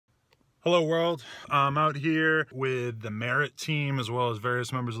Hello world, I'm out here with the Merit team as well as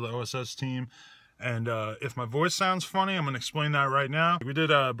various members of the OSS team, and if my voice sounds funny, I'm going to explain that right now. We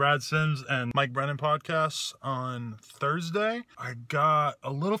did Brad Sims and Mike Brennan podcasts on Thursday. I got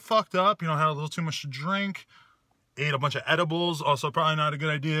a little fucked up, had a little too much to drink, ate a bunch of edibles, also probably not a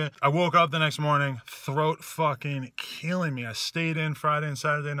good idea. I woke up the next morning, throat fucking killing me. I stayed in Friday and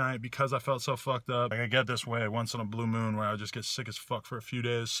Saturday night because I felt so fucked up. Like, I get this way once in a blue moon where I just get sick as fuck for a few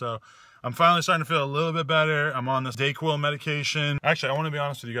days, so I'm finally starting to feel a little bit better. I'm on this Dayquil medication. Actually, I want to be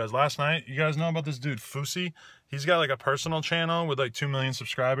honest with you guys. Last night, you guys know about this dude, Fusi? He's got like a personal channel with like 2 million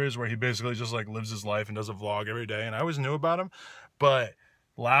subscribers where he basically just like lives his life and does a vlog every day. And I always knew about him. But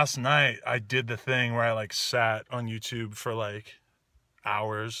last night, I did the thing where I like sat on YouTube for like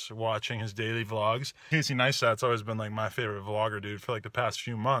hours watching his daily vlogs. Casey Neistat's always been like my favorite vlogger, dude, for like the past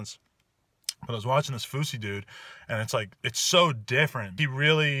few months. But I was watching this Fusi dude, and it's like, it's so different. He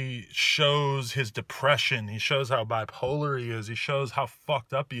really shows his depression. He shows how bipolar he is. He shows how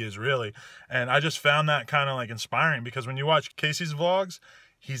fucked up he is, really. And I just found that kind of like inspiring, because when you watch Casey's vlogs,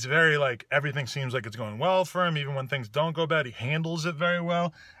 he's very like, everything seems like it's going well for him. Even when things don't go bad, he handles it very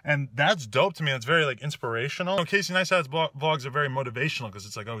well. And that's dope to me. It's very like inspirational. Casey Neistat's vlogs are very motivational, because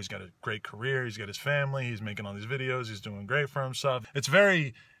it's like, oh, he's got a great career. He's got his family. He's making all these videos. He's doing great for himself. It's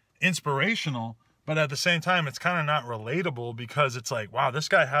very inspirational, but at the same time, it's kind of not relatable, because it's like, wow, this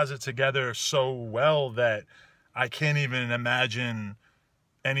guy has it together so well that I can't even imagine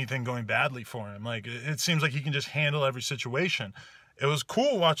anything going badly for him. Like, it seems like he can just handle every situation. It was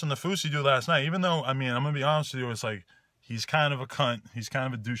cool watching the Fusi dude last night, even though, I mean, I'm gonna be honest with you, it's like, he's kind of a cunt. He's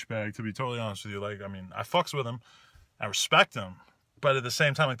kind of a douchebag, to be totally honest with you. Like, I mean, I fucks with him. I respect him. But at the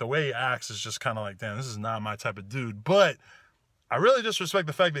same time, like, the way he acts is just kind of like, damn, this is not my type of dude. But I really just respect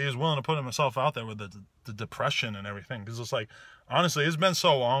the fact that he was willing to put himself out there with the depression and everything. Because it's like, honestly, it's been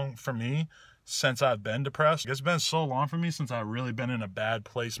so long for me since I've been depressed. It's been so long for me since I've really been in a bad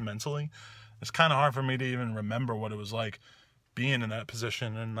place mentally. It's kind of hard for me to even remember what it was like being in that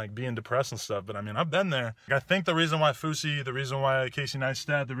position and like being depressed and stuff. But I mean, I've been there. I think the reason why Fusi, the reason why Casey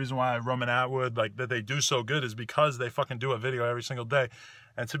Neistat, the reason why Roman Atwood, like, that they do so good is because they fucking do a video every single day.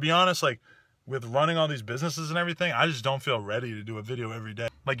 And to be honest, like, with running all these businesses and everything, I just don't feel ready to do a video every day.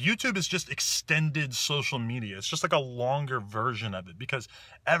 Like, YouTube is just extended social media. It's just like a longer version of it, because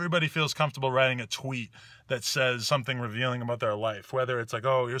everybody feels comfortable writing a tweet that says something revealing about their life, whether it's like,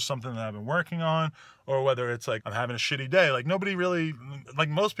 oh, here's something that I've been working on, or whether it's like, I'm having a shitty day. Like, nobody really, like,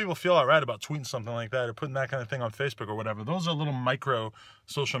 most people feel all right about tweeting something like that or putting that kind of thing on Facebook or whatever. Those are little micro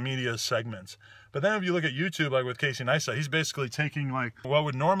social media segments. But then if you look at YouTube, like with Casey Neistat, he's basically taking like what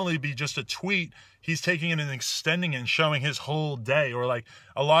would normally be just a tweet, he's taking it and extending it and showing his whole day. Or like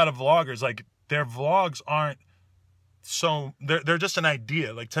a lot of vloggers, like, their vlogs aren't so, they're just an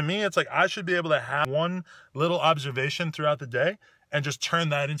idea. Like, to me, it's like, I should be able to have one little observation throughout the day and just turn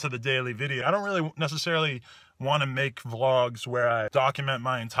that into the daily video. I don't really necessarily want to make vlogs where I document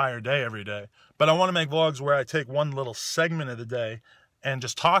my entire day every day, but I want to make vlogs where I take one little segment of the day and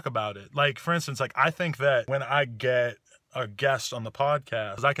just talk about it. Like, for instance, like, I think that when I get a guest on the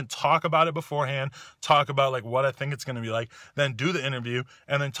podcast, I can talk about it beforehand, talk about like what I think it's going to be like, then do the interview,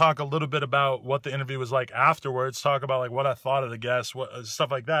 and then talk a little bit about what the interview was like afterwards, talk about like what I thought of the guest, what stuff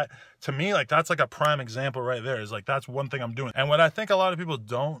like that. To me, like, that's like a prime example right there. Is like, that's one thing I'm doing. And what I think a lot of people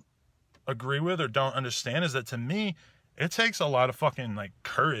don't agree with or don't understand is that, to me, it takes a lot of fucking like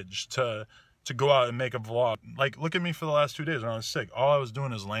courage to go out and make a vlog. Like, look at me for the last 2 days when I was sick. All I was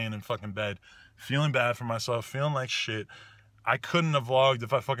doing is laying in fucking bed, feeling bad for myself, feeling like shit. I couldn't have vlogged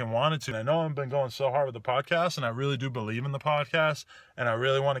if I fucking wanted to. I know I've been going so hard with the podcast, and I really do believe in the podcast, and I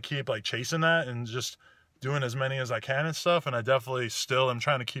really want to keep like chasing that and just doing as many as I can and stuff. And I definitely still am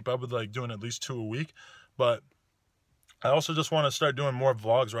trying to keep up with like doing at least 2 a week. But I also just want to start doing more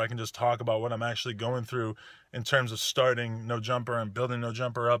vlogs where I can just talk about what I'm actually going through in terms of starting No Jumper and building No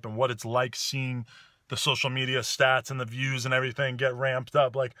Jumper up, and what it's like seeing the social media stats and the views and everything get ramped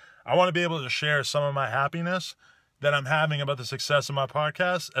up. Like, I want to be able to share some of my happiness that I'm having about the success of my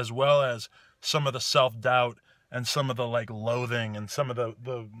podcast, as well as some of the self-doubt and some of the like loathing and some of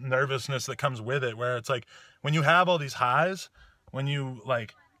the nervousness that comes with it, where it's like, when you have all these highs, when you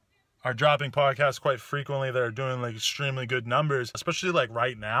like are dropping podcasts quite frequently that are doing like extremely good numbers, especially like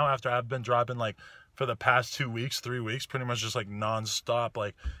right now, after I've been dropping like for the past 2 weeks, 3 weeks, pretty much just like non-stop,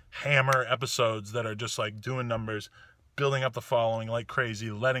 like hammer episodes that are just like doing numbers, building up the following like crazy,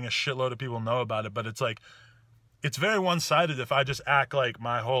 letting a shitload of people know about it. But it's like, it's very one-sided if I just act like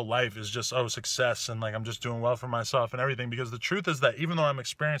my whole life is just, oh, success, and like I'm just doing well for myself and everything. Because the truth is that even though I'm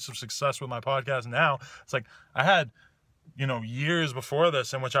experiencing some success with my podcast now, it's like I had you know, years before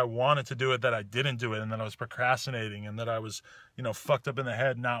this in which I wanted to do it, that I didn't do it, and that I was procrastinating, and that I was, you know, fucked up in the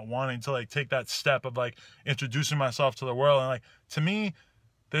head, not wanting to like take that step of like introducing myself to the world. And like, to me,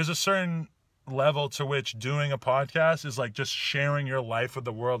 there's a certain level to which doing a podcast is like just sharing your life with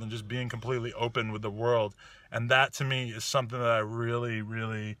the world and just being completely open with the world. And that to me is something that I really,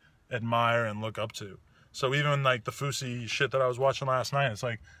 really admire and look up to. So even like the Fousey shit that I was watching last night, it's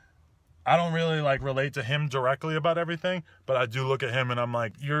like, I don't really like relate to him directly about everything, but I do look at him and I'm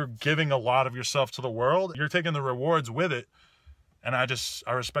like, you're giving a lot of yourself to the world. You're taking the rewards with it. And I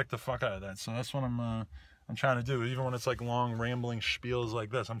respect the fuck out of that. So that's what I'm trying to do. Even when it's like long rambling spiels like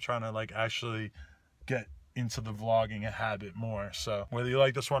this, I'm trying to like actually get into the vlogging habit more. So whether you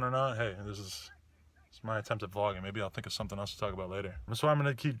like this one or not, hey, it's my attempt at vlogging. Maybe I'll think of something else to talk about later. That's what I'm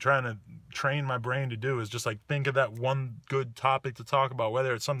going to keep trying to train my brain to do, is just like think of that one good topic to talk about,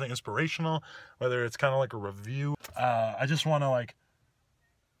 whether it's something inspirational, whether it's kind of like a review. I just want to like,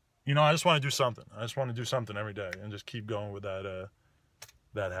 you know, I just want to do something. I just want to do something every day and just keep going with that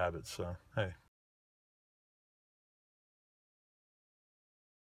habit. So, hey.